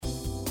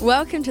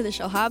Welcome to the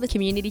Shellharbour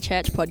Community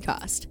Church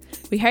podcast.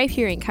 We hope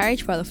you're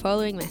encouraged by the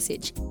following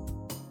message.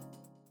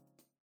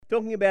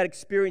 Talking about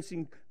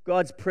experiencing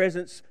God's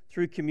presence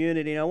through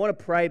community, and I want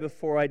to pray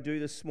before I do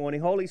this morning.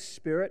 Holy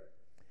Spirit,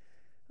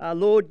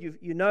 Lord,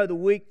 you know the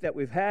week that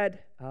we've had,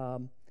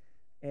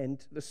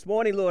 and this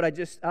morning, Lord, I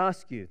just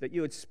ask you that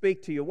you would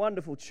speak to your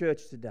wonderful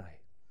church today,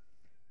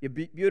 your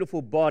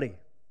beautiful body,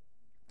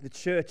 the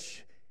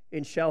church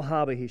in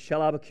Shellharbour here,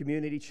 Shellharbour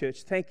Community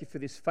Church. Thank you for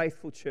this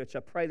faithful church.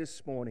 I pray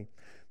this morning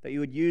that you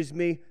would use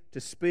me to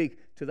speak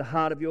to the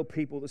heart of your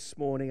people this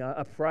morning.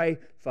 I pray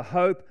for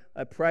hope.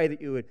 I pray that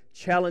you would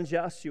challenge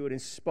us, you would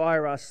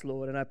inspire us,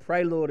 Lord. And I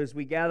pray, Lord, as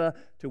we gather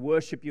to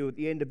worship you at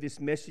the end of this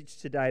message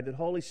today, that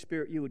Holy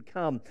Spirit, you would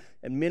come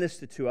and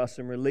minister to us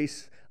and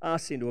release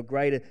us into a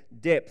greater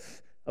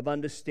depth of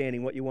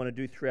understanding what you want to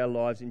do through our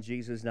lives in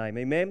Jesus' name.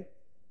 Amen.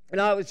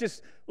 And I was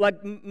just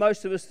like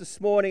most of us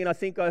this morning, and I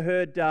think I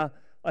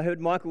heard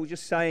Michael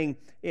just saying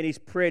in his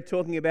prayer,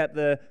 talking about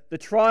the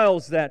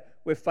trials that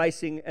we're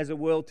facing as a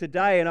world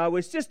today. And I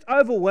was just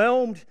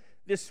overwhelmed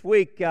this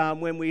week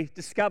when we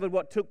discovered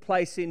what took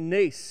place in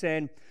Nice,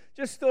 and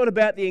just thought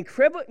about the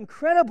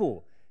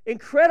incredible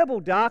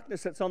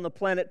darkness that's on the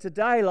planet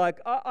today. Like,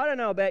 I don't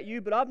know about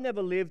you, but I've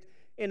never lived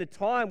in a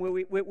time where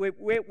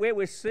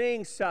we're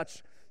seeing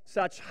such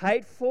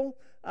hateful,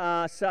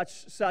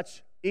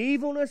 such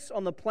evilness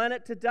on the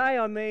planet today.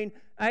 I mean,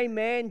 a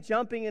man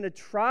jumping in a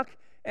truck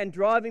and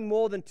driving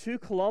more than 2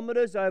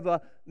 kilometers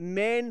over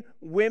men,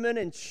 women,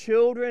 and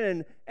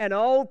children and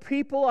old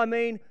people. I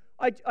mean,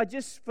 I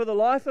just, for the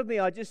life of me,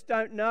 I just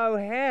don't know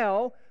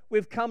how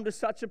we've come to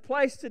such a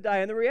place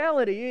today. And the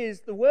reality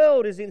is, the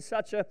world is in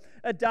such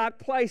a dark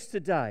place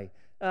today.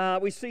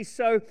 We see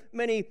so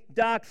many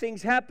dark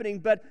things happening,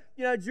 but,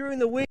 during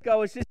the week I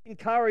was just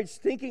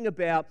encouraged thinking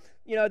about,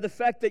 the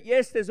fact that,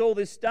 yes, there's all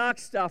this dark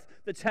stuff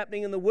that's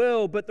happening in the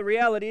world, but the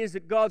reality is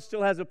that God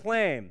still has a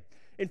plan.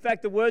 In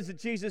fact, the words that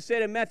Jesus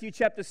said in Matthew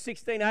chapter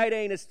 16,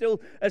 18 are still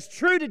as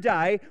true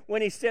today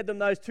when he said them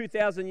those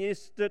 2,000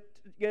 years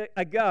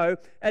ago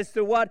as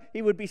to what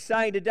he would be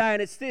saying today.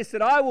 And it's this,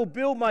 that I will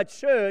build my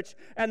church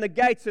and the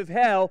gates of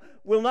hell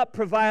will not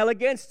prevail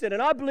against it.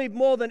 And I believe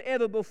more than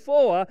ever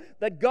before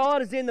that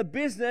God is in the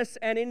business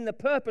and in the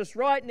purpose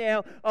right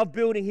now of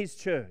building his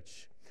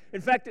church. In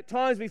fact, at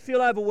times we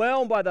feel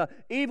overwhelmed by the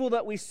evil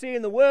that we see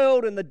in the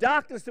world and the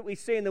darkness that we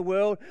see in the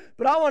world.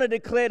 But I want to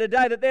declare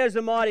today that there's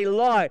a mighty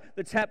light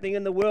that's happening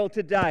in the world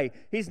today.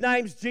 His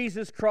name's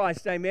Jesus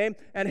Christ, amen?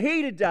 And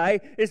he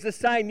today is the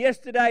same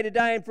yesterday,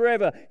 today, and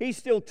forever. He's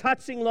still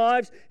touching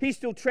lives. He's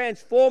still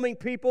transforming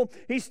people.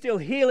 He's still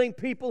healing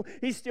people.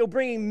 He's still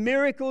bringing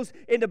miracles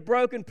into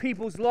broken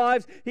people's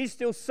lives. He's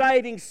still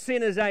saving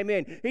sinners,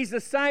 amen? He's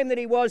the same that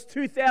he was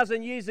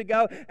 2,000 years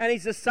ago, and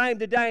he's the same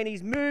today, and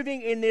he's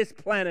moving in this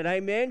planet.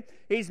 Amen.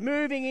 He's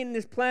moving in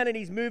this planet.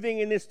 He's moving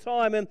in this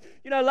time. And,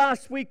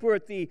 last week we were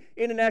at the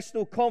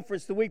international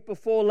conference, the week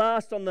before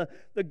last on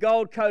the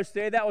Gold Coast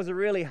there. That was a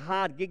really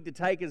hard gig to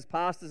take as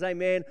pastors,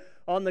 amen,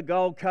 on the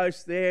Gold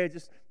Coast there,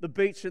 just the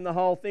beach and the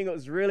whole thing. It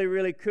was really,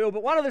 really cool.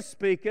 But one of the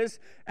speakers,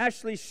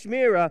 Ashley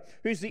Schmierer,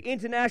 who's the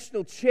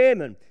international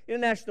chairman,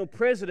 international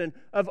president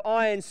of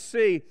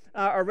INC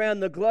around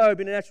the globe,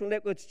 International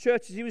Networks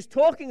Churches, he was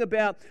talking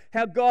about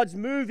how God's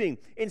moving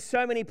in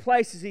so many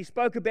places. He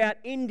spoke about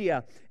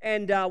India,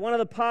 and one of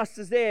the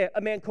pastors there,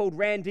 a man called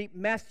Randeep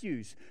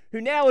Matthews,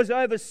 who now is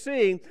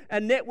overseeing a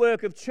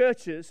network of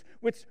churches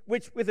which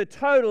with a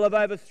total of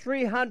over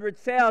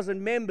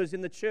 300,000 members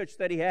in the church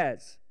that he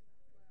has.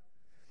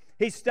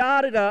 He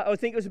started, I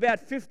think it was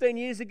about 15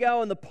 years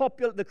ago, and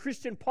the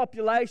Christian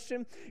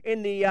population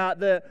in the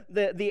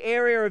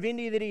area of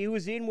India that he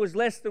was in was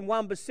less than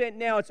 1%.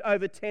 Now it's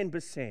over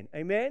 10%.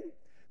 Amen?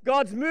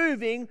 God's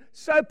moving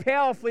so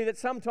powerfully that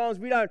sometimes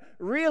we don't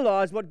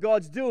realize what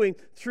God's doing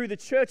through the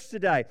church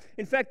today.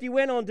 In fact, he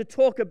went on to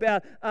talk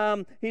about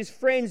his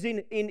friends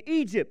in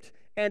Egypt.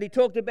 And he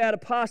talked about a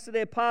pastor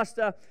there,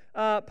 Pastor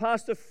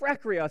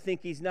Frackry, I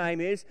think his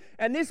name is.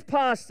 And this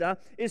pastor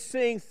is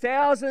seeing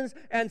thousands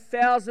and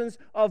thousands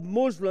of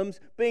Muslims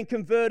being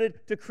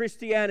converted to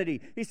Christianity.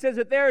 He says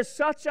that there is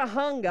such a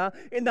hunger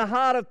in the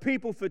heart of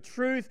people for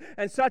truth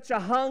and such a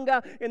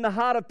hunger in the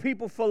heart of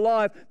people for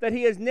life that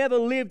he has never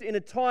lived in a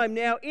time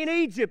now in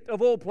Egypt,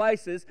 of all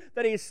places,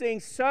 that he is seeing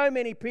so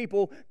many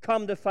people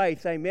come to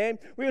faith. Amen.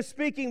 We were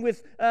speaking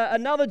with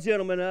another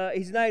gentleman.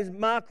 His name is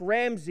Mark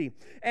Ramsey.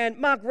 And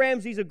Mark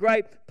Ramsey's a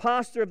great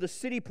pastor of the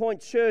City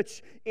Point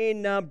Church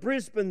in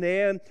Brisbane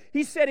there. And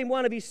he said in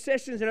one of his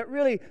sessions, and it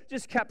really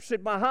just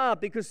captured my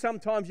heart because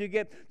sometimes you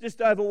get just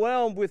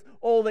overwhelmed with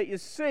all that you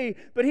see,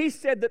 but he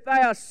said that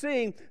they are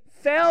seeing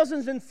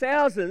thousands and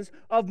thousands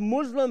of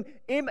Muslim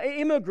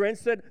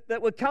immigrants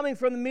that were coming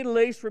from the Middle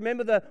East.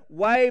 Remember the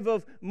wave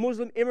of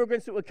Muslim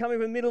immigrants that were coming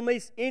from the Middle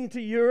East into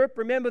Europe?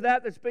 Remember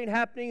that's been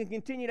happening and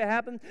continue to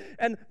happen?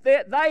 And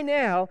they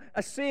now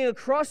are seeing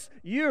across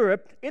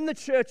Europe in the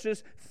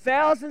churches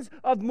thousands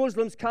of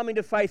Muslims coming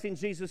to faith in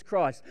Jesus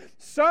Christ.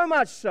 So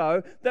much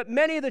so that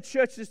many of the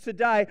churches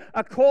today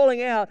are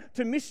calling out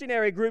to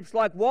missionary groups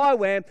like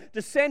YWAM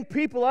to send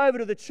people over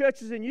to the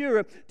churches in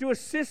Europe to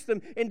assist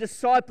them in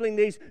discipling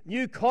these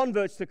new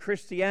converts to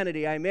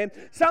Christianity. Amen.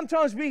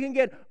 Sometimes we can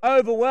get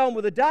overwhelmed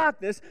with the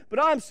darkness,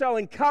 but I'm so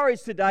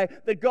encouraged today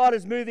that God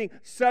is moving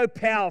so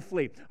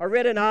powerfully. I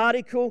read an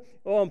article,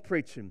 I'm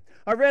preaching.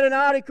 I read an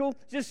article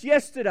just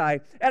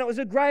yesterday, and it was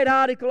a great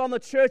article on the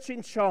church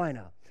in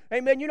China.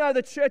 Amen. You know,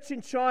 the church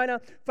in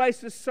China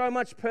faces so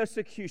much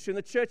persecution.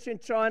 The church in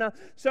China,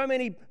 so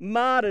many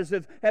martyrs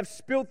have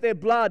spilt their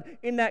blood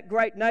in that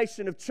great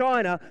nation of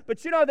China.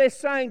 But you know, they're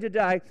saying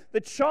today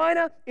that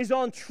China is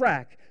on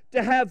track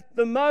to have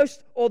the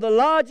most or the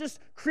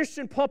largest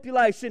Christian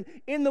population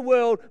in the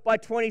world by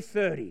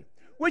 2030.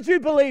 Would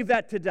you believe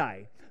that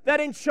today? That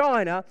in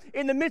China,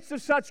 in the midst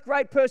of such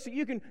great persecution,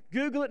 you can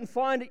Google it and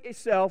find it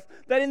yourself,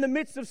 that in the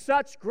midst of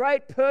such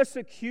great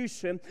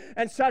persecution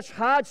and such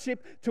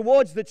hardship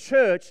towards the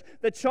church,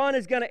 that China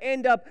is going to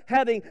end up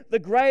having the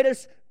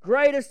greatest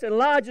and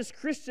largest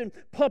Christian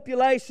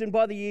population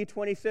by the year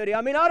 2030.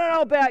 I mean, I don't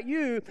know about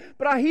you,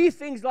 but I hear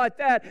things like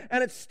that,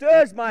 and it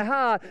stirs my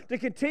heart to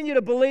continue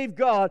to believe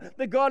God,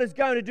 that God is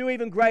going to do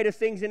even greater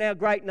things in our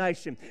great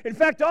nation. In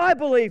fact, I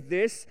believe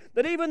this,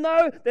 that even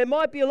though there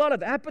might be a lot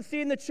of apathy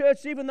in the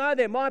church, even though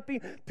there might be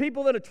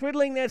people that are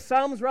twiddling their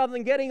thumbs rather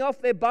than getting off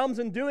their bums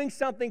and doing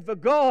something for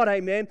God,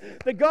 amen,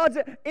 that God's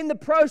in the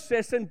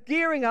process and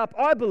gearing up,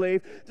 I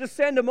believe, to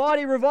send a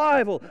mighty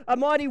revival, a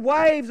mighty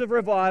waves of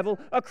revival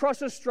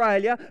across Australia,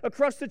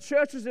 across the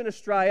churches in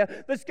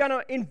Australia, that's going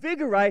to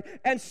invigorate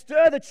and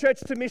stir the church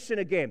to mission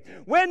again.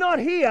 We're not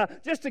here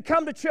just to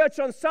come to church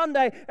on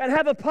Sunday and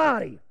have a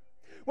party.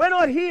 We're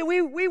not here.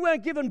 We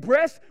weren't given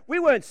breath. We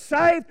weren't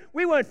saved.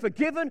 We weren't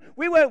forgiven.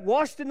 We weren't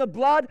washed in the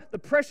blood, the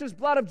precious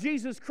blood of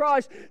Jesus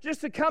Christ,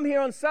 just to come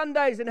here on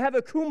Sundays and have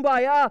a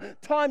kumbaya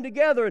time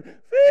together and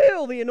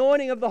feel the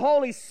anointing of the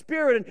Holy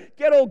Spirit and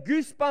get all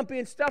goosebumpy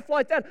and stuff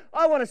like that.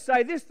 I want to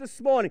say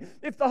this morning.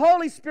 If the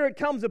Holy Spirit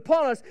comes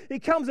upon us, He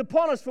comes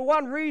upon us for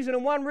one reason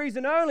and one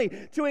reason only,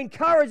 to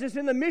encourage us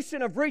in the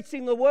mission of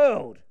reaching the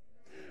world.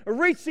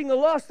 Reaching the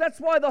lost. That's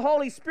why the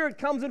Holy Spirit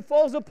comes and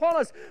falls upon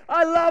us.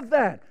 I love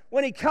that.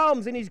 When He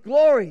comes in His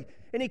glory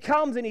and He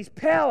comes in His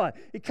power,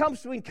 He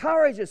comes to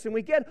encourage us, and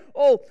we get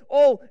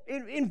all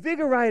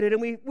invigorated,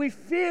 and we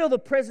feel the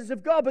presence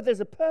of God. But there's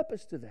a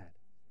purpose to that.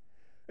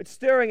 It's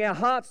stirring our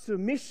hearts to a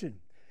mission.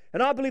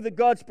 And I believe that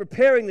God's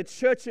preparing the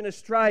church in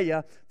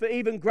Australia for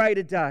even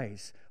greater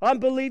days. I'm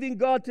believing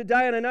God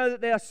today, and I know that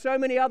there are so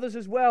many others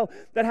as well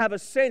that have a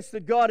sense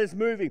that God is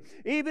moving.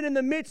 Even in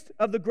the midst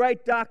of the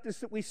great darkness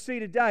that we see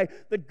today,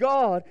 that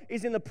God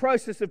is in the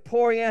process of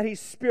pouring out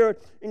His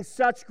Spirit in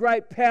such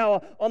great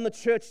power on the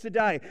church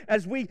today.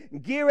 As we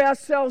gear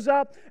ourselves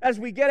up, as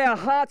we get our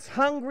hearts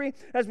hungry,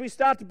 as we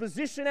start to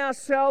position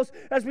ourselves,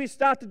 as we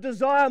start to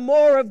desire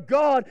more of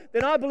God,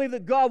 then I believe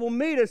that God will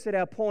meet us at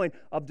our point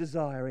of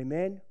desire.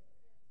 Amen.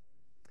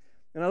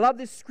 And I love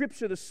this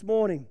scripture this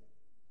morning.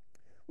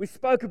 We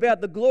spoke about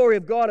the glory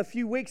of God a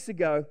few weeks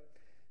ago.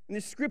 In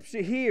this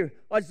scripture here,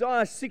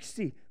 Isaiah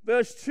 60,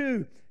 verse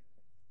 2,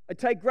 I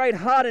take great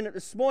heart in it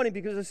this morning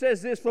because it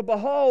says this: "For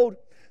behold,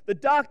 the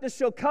darkness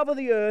shall cover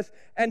the earth,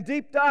 and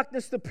deep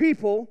darkness the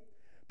people,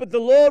 but the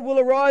Lord will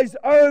arise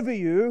over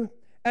you,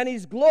 and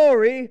His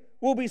glory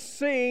will be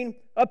seen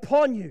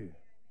upon you."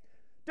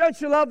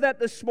 Don't you love that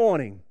this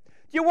morning?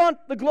 Do you want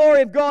the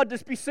glory of God to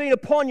be seen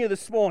upon you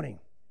this morning?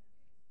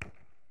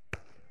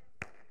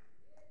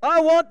 I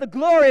want the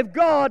glory of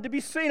God to be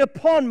seen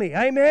upon me.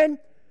 Amen.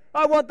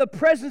 I want the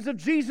presence of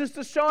Jesus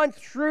to shine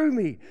through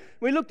me.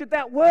 We looked at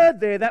that word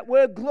there, that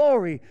word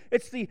glory.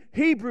 It's the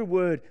Hebrew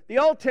word, the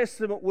Old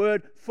Testament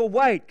word for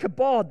weight,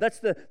 kabod. That's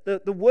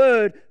the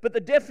word, but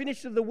the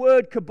definition of the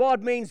word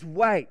kabod means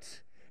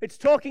weight. It's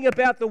talking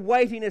about the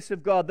weightiness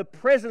of God, the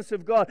presence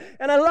of God.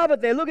 And I love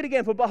it there. Look at it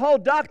again. "For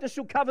behold, darkness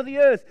shall cover the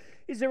earth."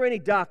 Is there any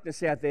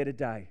darkness out there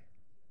today?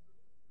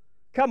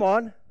 Come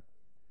on.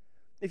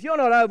 If you're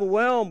not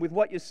overwhelmed with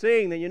what you're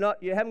seeing, then you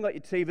haven't got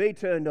your TV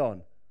turned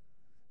on.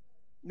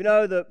 You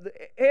know,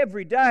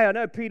 every day, I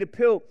know Peter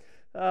Pilt,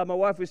 my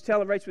wife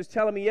Rachel was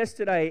telling me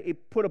yesterday, he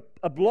put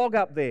a blog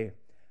up there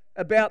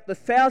about the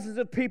thousands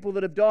of people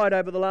that have died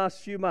over the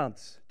last few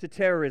months to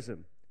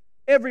terrorism.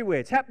 Everywhere.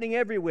 It's happening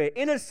everywhere.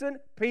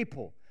 Innocent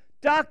people.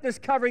 Darkness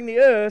covering the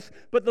earth,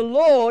 but the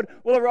Lord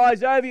will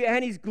arise over you,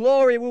 and His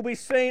glory will be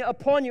seen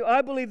upon you.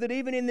 I believe that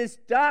even in this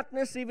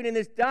darkness, even in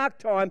this dark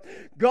time,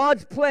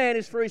 God's plan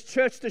is for His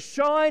church to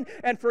shine,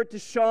 and for it to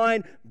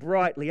shine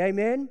brightly.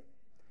 Amen?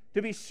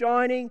 To be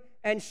shining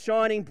and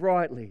shining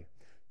brightly.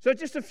 So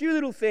just a few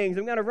little things.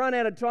 I'm going to run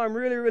out of time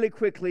really, really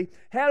quickly.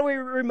 How do we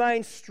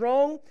remain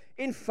strong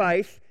in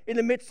faith in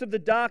the midst of the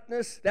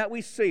darkness that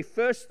we see.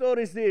 First thought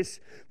is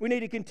this: we need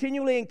to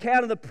continually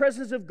encounter the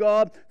presence of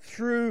God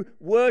through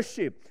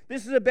worship.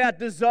 This is about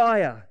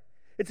desire.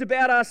 It's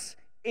about us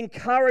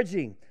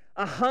encouraging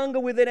a hunger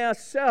within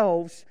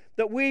ourselves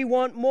that we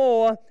want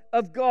more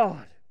of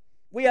God.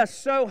 We are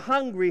so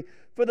hungry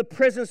for the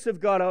presence of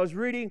God. I was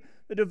reading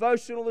the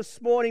devotional this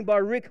morning by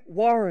Rick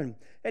Warren,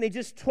 and he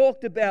just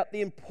talked about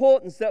the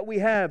importance that we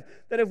have,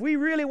 that if we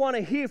really want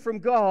to hear from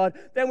God,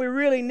 then we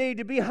really need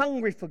to be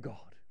hungry for God.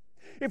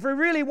 If we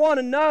really want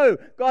to know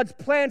God's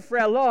plan for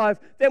our life,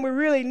 then we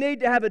really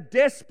need to have a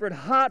desperate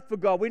heart for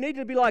God. We need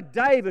to be like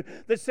David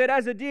that said,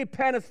 as a deer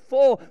panteth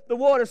for the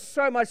water,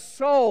 so my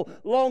soul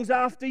longs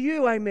after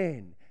you.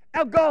 Amen.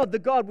 Our God, the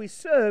God we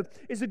serve,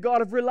 is a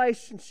God of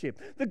relationship.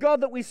 The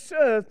God that we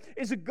serve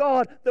is a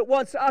God that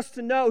wants us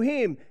to know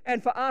Him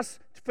and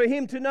for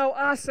Him to know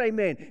us,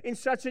 amen, in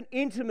such an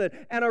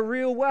intimate and a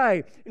real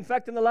way. In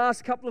fact, in the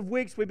last couple of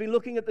weeks, we've been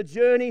looking at the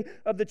journey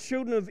of the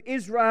children of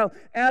Israel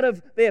out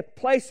of their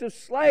place of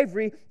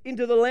slavery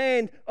into the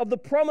land of the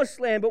promised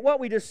land. But what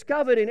we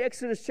discovered in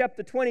Exodus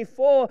chapter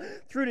 24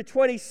 through to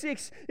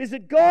 26 is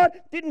that God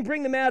didn't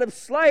bring them out of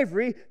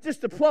slavery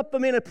just to plop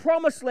them in a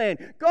promised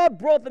land. God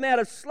brought them out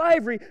of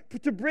slavery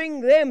to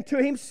bring them to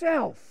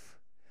Himself.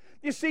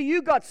 You see,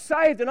 you got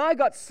saved and I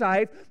got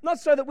saved, not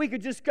so that we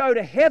could just go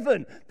to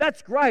heaven.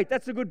 That's great.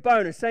 That's a good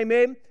bonus.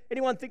 Amen?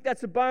 Anyone think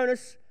that's a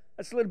bonus?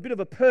 That's a little bit of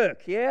a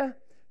perk, yeah?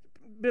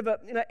 A bit of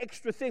a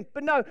extra thing.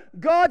 But no,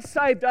 God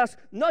saved us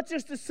not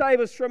just to save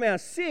us from our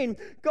sin.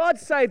 God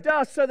saved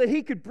us so that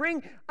He could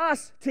bring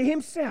us to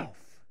Himself.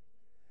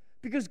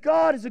 Because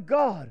God is a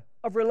God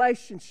of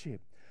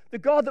relationship. The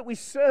God that we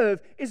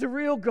serve is a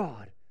real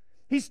God.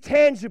 He's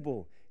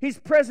tangible. His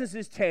presence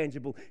is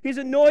tangible. His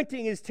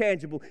anointing is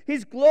tangible.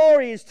 His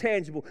glory is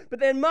tangible.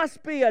 But there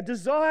must be a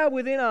desire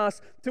within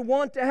us to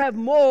want to have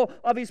more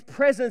of His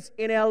presence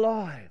in our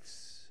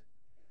lives.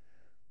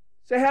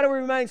 So how do we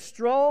remain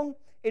strong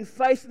in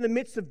faith in the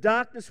midst of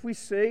darkness we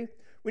see?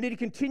 We need to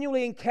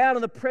continually encounter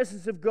the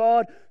presence of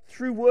God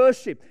through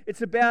worship.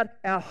 It's about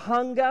our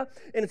hunger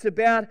and it's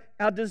about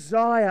our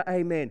desire,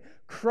 amen.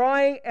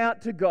 Crying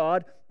out to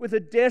God with a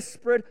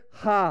desperate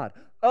heart.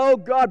 Oh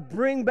God,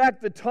 bring back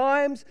the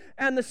times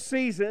and the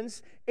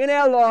seasons in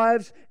our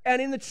lives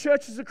and in the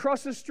churches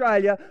across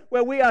Australia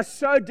where we are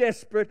so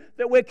desperate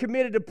that we're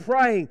committed to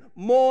praying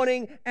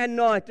morning and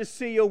night to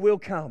see Your will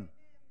come.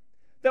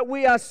 That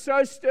we are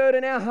so stirred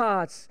in our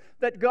hearts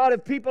that God,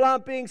 if people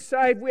aren't being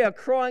saved, we are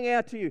crying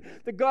out to You.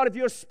 That God, if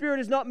Your Spirit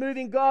is not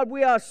moving, God,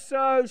 we are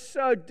so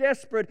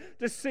desperate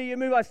to see You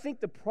move. I think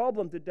the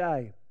problem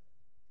today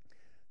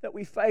that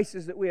we face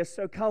is that we are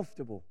so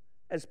comfortable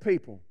as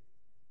people.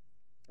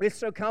 We're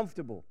so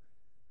comfortable,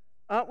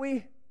 aren't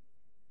we?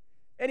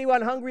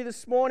 Anyone hungry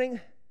this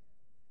morning?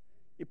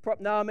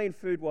 No, I mean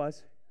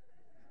food-wise.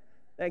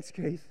 Thanks,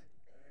 Keith.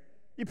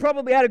 You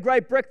probably had a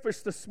great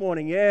breakfast this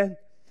morning, yeah?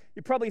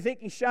 You're probably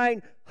thinking,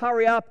 Shane,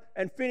 hurry up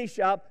and finish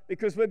up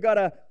because we've got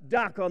a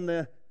duck on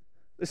the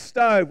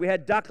stove. We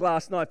had duck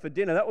last night for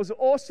dinner. That was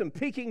awesome.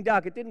 Peking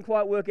duck. It didn't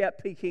quite work out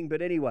Peking,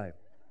 but anyway.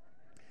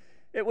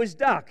 It was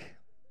duck.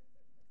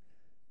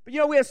 But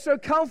we are so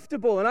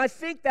comfortable, and I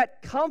think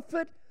that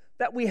comfort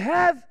that we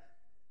have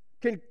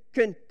can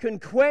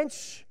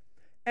quench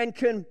and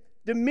can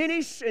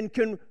diminish and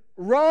can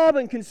rob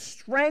and can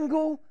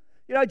strangle.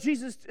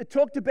 Jesus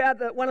talked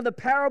about one of the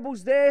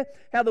parables there,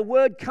 how the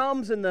word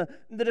comes and the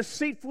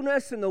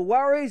deceitfulness and the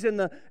worries and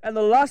the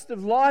lust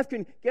of life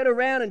can get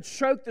around and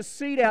choke the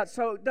seed out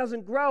so it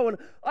doesn't grow. And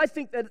I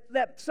think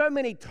that so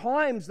many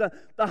times the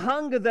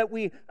hunger that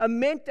we are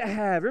meant to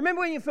have. Remember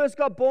when you first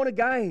got born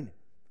again?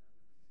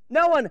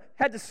 No one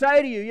had to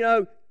say to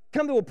you,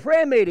 come to a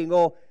prayer meeting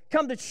or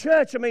come to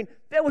church. I mean,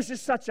 there was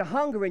just such a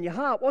hunger in your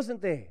heart,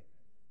 wasn't there?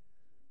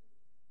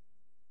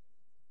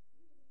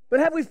 But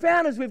have we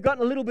found as we've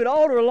gotten a little bit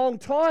older, a long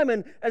time,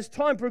 and as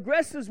time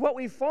progresses, what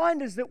we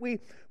find is that we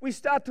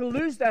start to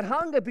lose that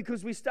hunger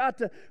because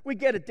we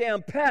get it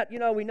down pat.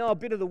 We know a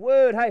bit of the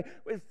word. Hey,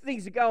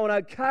 things are going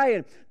okay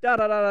and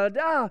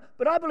da-da-da-da-da.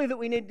 But I believe that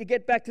we need to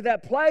get back to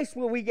that place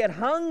where we get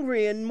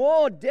hungry and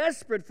more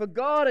desperate for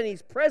God and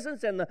His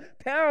presence and the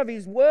power of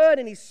His word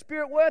and His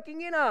Spirit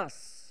working in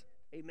us.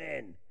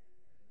 Amen.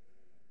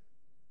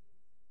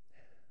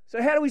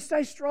 So how do we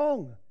stay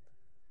strong?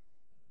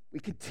 We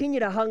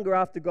continue to hunger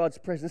after God's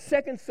presence.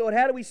 Second thought,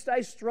 how do we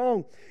stay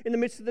strong in the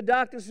midst of the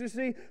darkness? You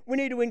see, we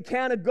need to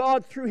encounter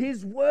God through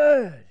His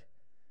Word.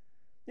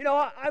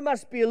 I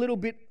must be a little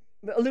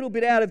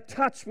bit out of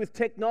touch with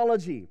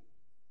technology.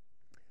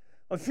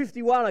 I'm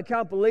 51, I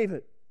can't believe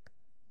it.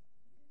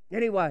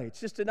 Anyway, it's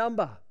just a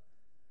number.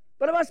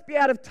 But I must be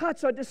out of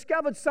touch. I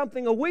discovered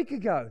something a week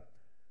ago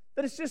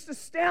that is just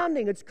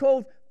astounding. It's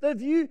called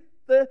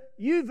the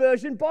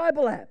YouVersion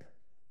Bible app.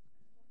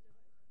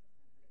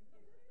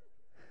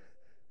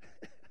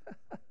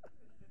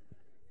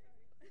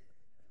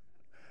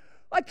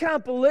 I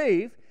can't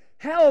believe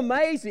how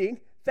amazing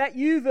that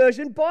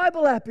YouVersion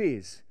Bible app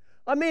is.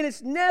 I mean,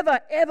 it's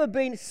never, ever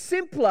been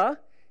simpler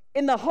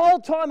in the whole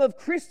time of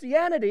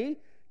Christianity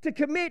to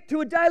commit to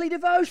a daily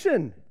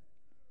devotion.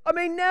 I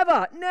mean,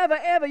 never,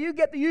 ever. You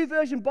get the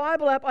YouVersion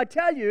Bible app, I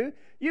tell you,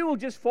 you will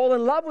just fall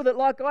in love with it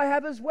like I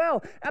have as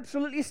well.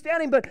 Absolutely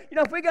astounding. But,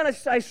 if we're going to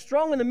stay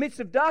strong in the midst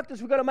of darkness,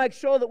 we've got to make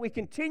sure that we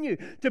continue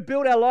to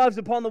build our lives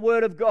upon the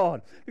Word of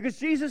God. Because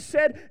Jesus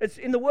said, it's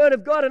in the Word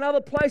of God,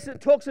 another place that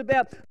talks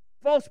about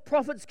false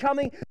prophets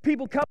coming,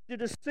 people coming to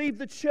deceive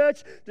the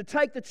church, to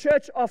take the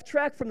church off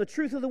track from the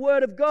truth of the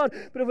Word of God.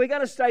 But if we're going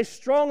to stay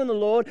strong in the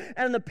Lord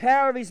and in the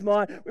power of His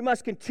might, we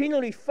must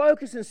continually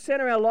focus and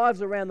center our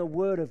lives around the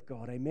Word of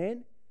God.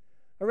 Amen?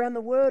 Around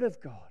the Word of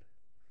God.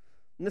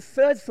 And the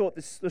third thought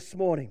this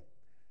morning,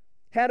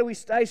 how do we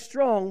stay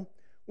strong?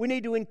 We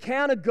need to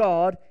encounter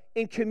God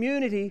in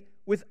community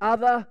with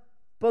other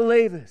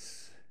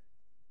believers.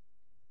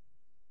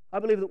 I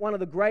believe that one of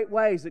the great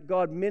ways that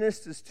God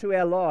ministers to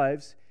our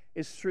lives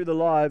is through the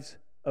lives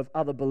of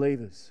other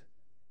believers.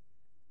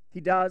 He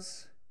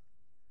does.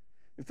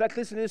 In fact,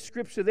 listen to this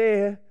scripture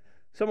there.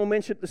 Someone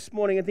mentioned it this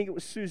morning. I think it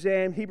was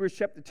Suzanne. Hebrews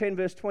chapter 10,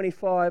 verse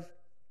 25.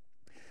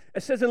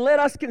 It says, "And let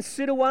us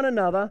consider one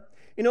another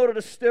in order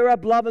to stir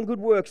up love and good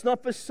works,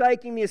 not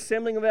forsaking the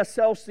assembling of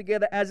ourselves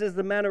together, as is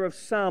the manner of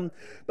some,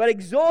 but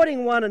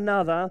exhorting one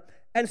another,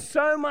 and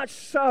so much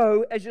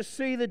so as you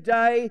see the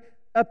day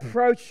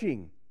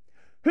approaching."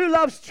 Who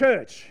loves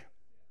church?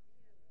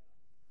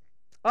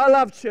 I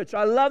love church.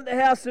 I love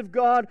the house of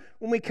God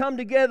when we come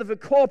together for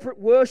corporate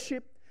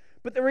worship.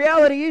 But the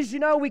reality is,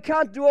 we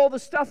can't do all the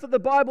stuff that the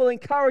Bible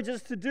encourages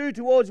us to do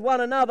towards one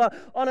another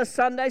on a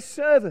Sunday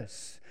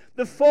service.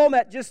 The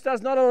format just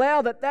does not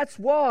allow that. That's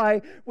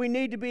why we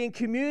need to be in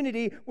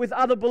community with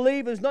other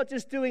believers, not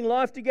just doing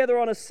life together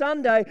on a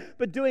Sunday,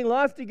 but doing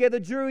life together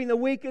during the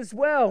week as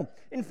well.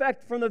 In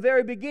fact, from the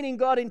very beginning,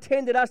 God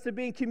intended us to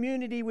be in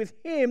community with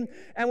Him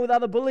and with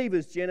other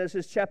believers.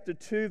 Genesis chapter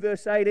 2,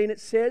 verse 18, it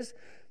says,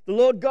 "The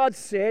Lord God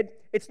said,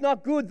 it's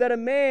not good that a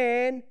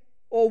man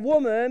or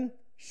woman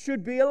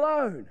should be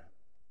alone."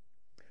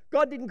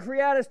 God didn't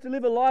create us to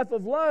live a life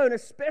alone,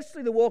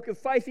 especially the walk of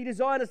faith. He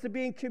designed us to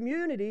be in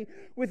community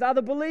with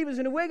other believers.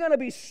 And if we're going to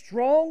be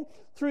strong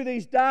through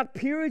these dark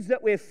periods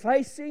that we're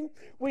facing,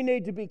 we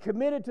need to be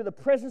committed to the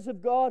presence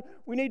of God.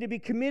 We need to be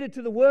committed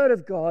to the Word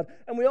of God.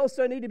 And we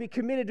also need to be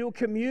committed to a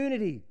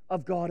community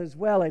of God as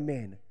well.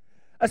 Amen.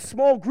 A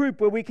small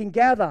group where we can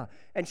gather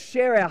and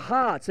share our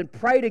hearts and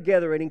pray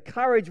together and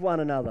encourage one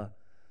another.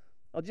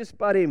 I'll just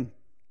butt in.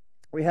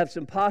 We have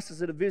some pastors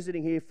that are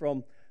visiting here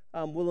from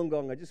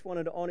Wollongong. I just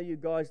wanted to honour you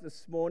guys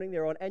this morning.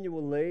 They're on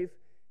annual leave,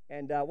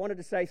 and wanted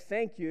to say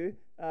thank you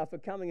for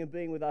coming and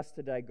being with us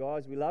today,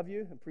 guys. We love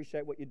you.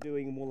 Appreciate what you're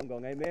doing in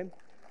Wollongong. Amen.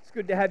 It's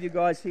good to have you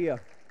guys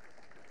here.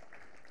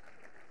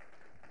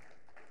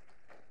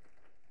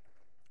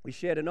 We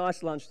shared a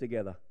nice lunch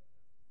together.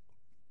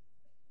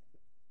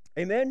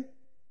 Amen.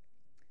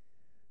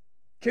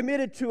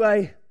 Committed to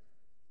a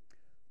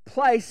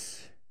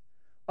place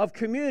of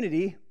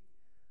community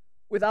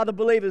with other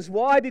believers.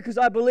 Why? Because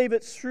I believe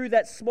it's through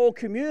that small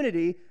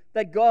community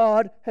that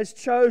God has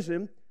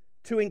chosen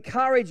to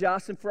encourage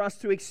us and for us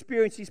to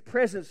experience His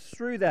presence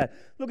through that.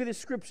 Look at this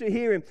scripture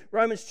here in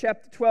Romans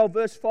chapter 12,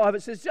 verse 5.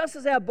 It says, "Just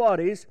as our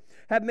bodies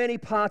have many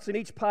parts and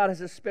each part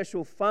has a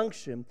special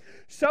function,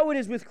 so it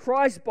is with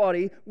Christ's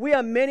body. We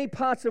are many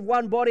parts of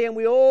one body and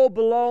we all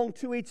belong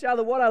to each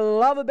other." What I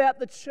love about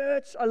the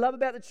church,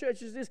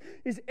 is this,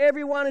 is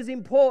everyone is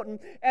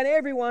important and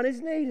everyone is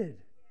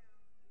needed.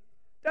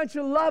 Don't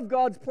you love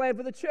God's plan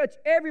for the church?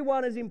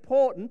 Everyone is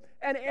important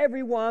and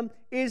everyone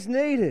is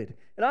needed.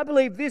 And I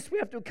believe this, we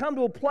have to come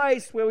to a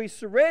place where we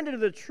surrender to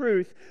the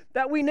truth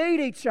that we need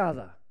each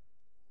other.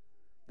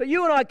 That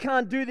you and I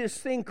can't do this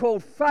thing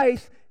called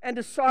faith and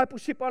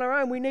discipleship on our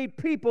own. We need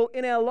people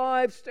in our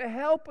lives to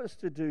help us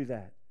to do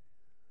that.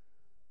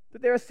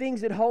 But there are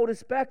things that hold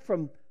us back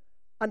from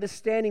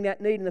understanding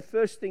that need. And the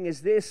first thing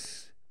is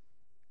this: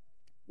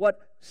 what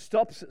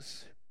stops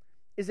us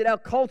is that our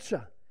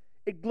culture,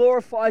 it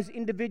glorifies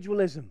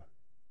individualism.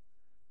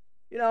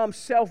 I'm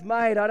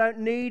self-made. I don't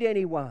need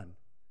anyone.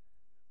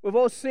 We've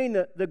all seen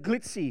the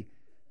glitzy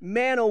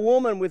man or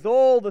woman with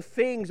all the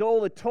things, all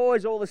the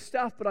toys, all the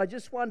stuff, but I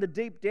just wonder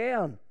deep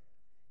down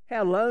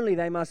how lonely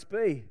they must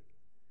be.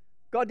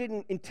 God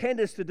didn't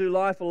intend us to do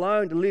life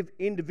alone, to live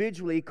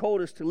individually. He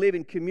called us to live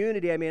in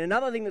community. Amen.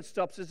 Another thing that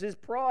stops us is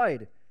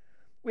pride.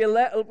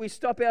 We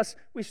stop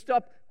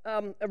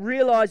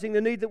realizing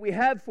the need that we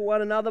have for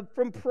one another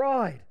from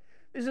pride.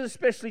 This is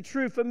especially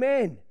true for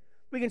men.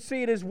 We can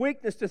see it as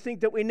weakness to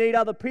think that we need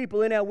other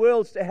people in our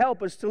worlds to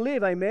help us to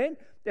live, amen?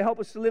 To help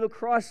us to live a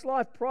Christ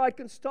life. Pride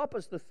can stop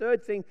us. The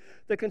third thing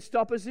that can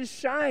stop us is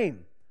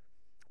shame.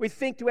 We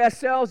think to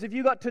ourselves, if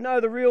you got to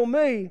know the real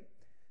me,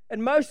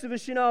 and most of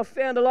us, are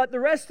found like the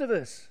rest of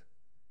us.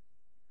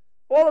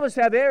 All of us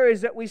have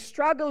areas that we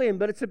struggle in,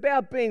 but it's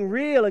about being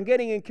real and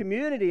getting in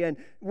community and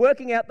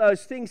working out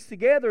those things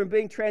together and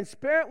being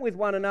transparent with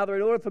one another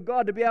in order for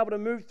God to be able to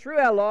move through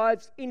our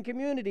lives in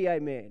community,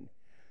 amen.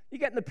 You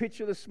getting the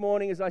picture this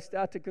morning as I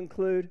start to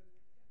conclude?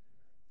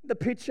 The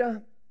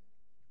picture?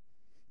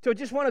 So I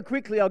just want to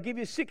quickly, I'll give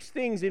you 6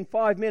 things in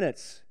 5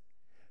 minutes.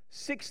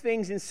 6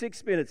 things in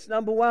 6 minutes.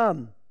 Number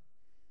 1,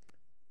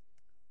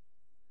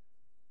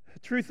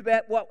 truth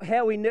about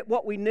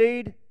what we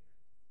need,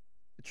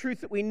 the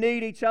truth that we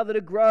need each other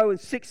to grow, and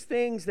 6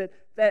 things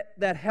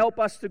that help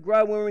us to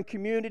grow when we're in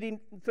community.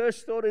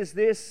 First thought is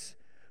this: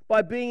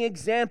 by being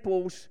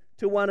examples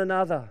to one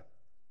another.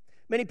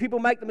 Many people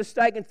make the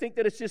mistake and think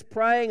that it's just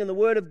praying and the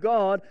Word of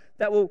God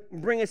that will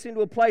bring us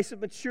into a place of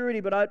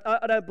maturity, but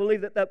I don't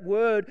believe that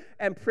Word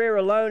and prayer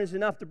alone is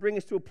enough to bring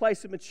us to a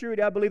place of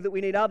maturity. I believe that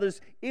we need others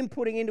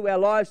inputting into our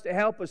lives to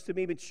help us to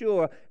be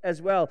mature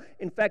as well.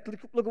 In fact,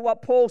 look at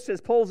what Paul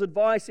says, Paul's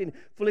advice in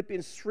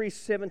Philippians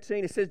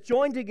 3:17. It says,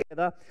 "Join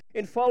together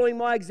in following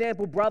my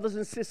example, brothers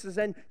and sisters,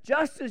 and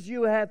just as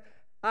you have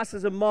us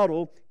as a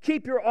model,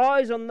 keep your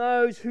eyes on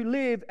those who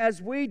live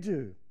as we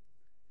do."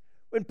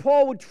 When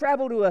Paul would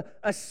travel to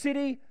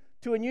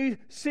a new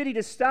city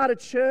to start a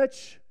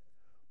church,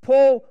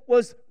 Paul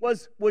was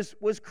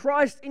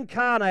Christ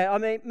incarnate.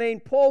 I mean,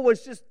 Paul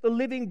was just the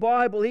living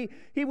Bible. He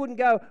wouldn't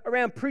go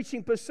around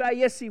preaching per se.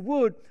 Yes, he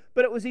would,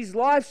 but it was his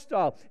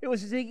lifestyle. It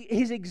was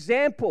his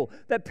example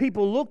that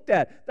people looked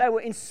at. They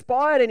were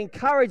inspired and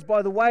encouraged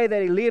by the way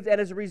that he lived, and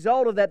as a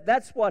result of that,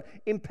 that's what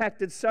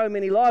impacted so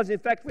many lives. In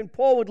fact, when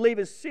Paul would leave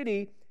a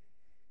city,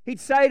 he'd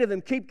say to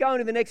them, keep going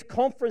to the next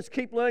conference,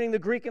 keep learning the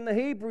Greek and the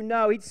Hebrew.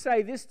 No, he'd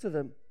say this to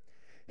them.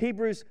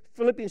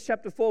 Philippians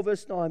chapter 4,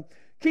 verse 9.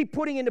 "Keep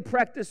putting into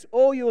practice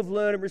all you have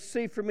learned and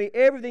received from me,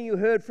 everything you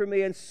heard from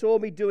me and saw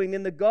me doing.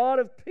 Then the God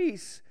of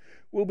peace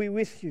will be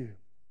with you."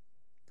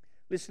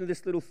 Listen to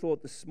this little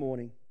thought this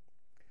morning.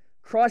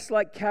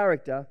 Christ-like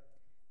character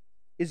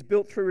is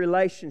built through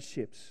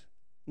relationships,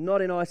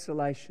 not in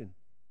isolation.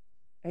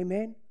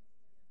 Amen?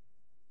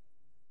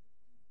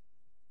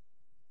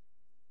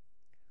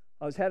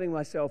 I was having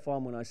myself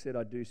on when I said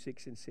I'd do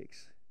 6 and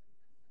 6.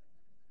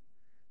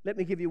 Let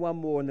me give you one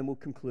more and then we'll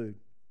conclude.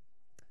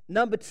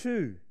 Number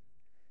 2,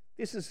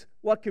 this is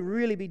what can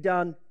really be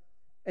done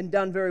and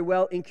done very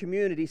well in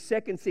community.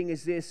 Second thing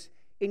is this: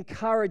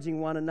 encouraging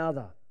one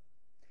another.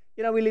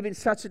 You know, we live in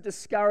such a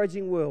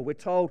discouraging world. We're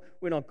told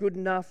we're not good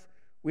enough,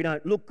 we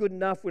don't look good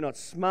enough, we're not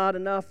smart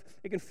enough.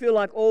 It can feel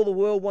like all the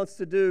world wants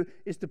to do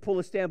is to pull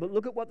us down. But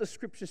look at what the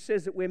Scripture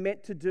says that we're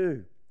meant to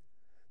do.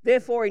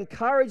 Therefore,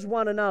 encourage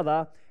one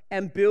another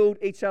and build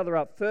each other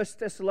up. 1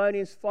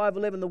 Thessalonians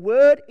 5:11. The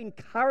word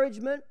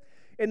encouragement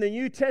in the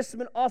New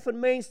Testament often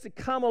means to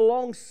come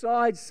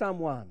alongside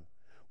someone.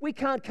 We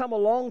can't come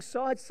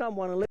alongside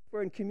someone unless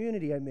we're in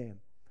community, amen.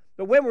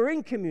 But when we're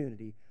in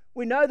community,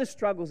 we know the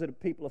struggles that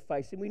people are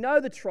facing. We know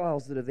the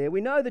trials that are there.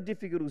 We know the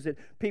difficulties that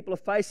people are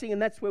facing,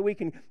 and that's where we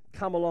can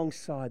come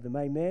alongside them,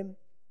 amen.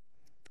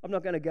 I'm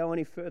not going to go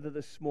any further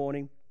this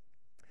morning.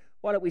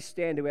 Why don't we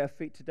stand to our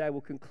feet today?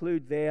 We'll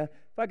conclude there.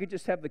 If I could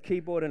just have the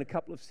keyboard and a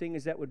couple of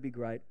singers, that would be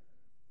great.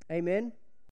 Amen.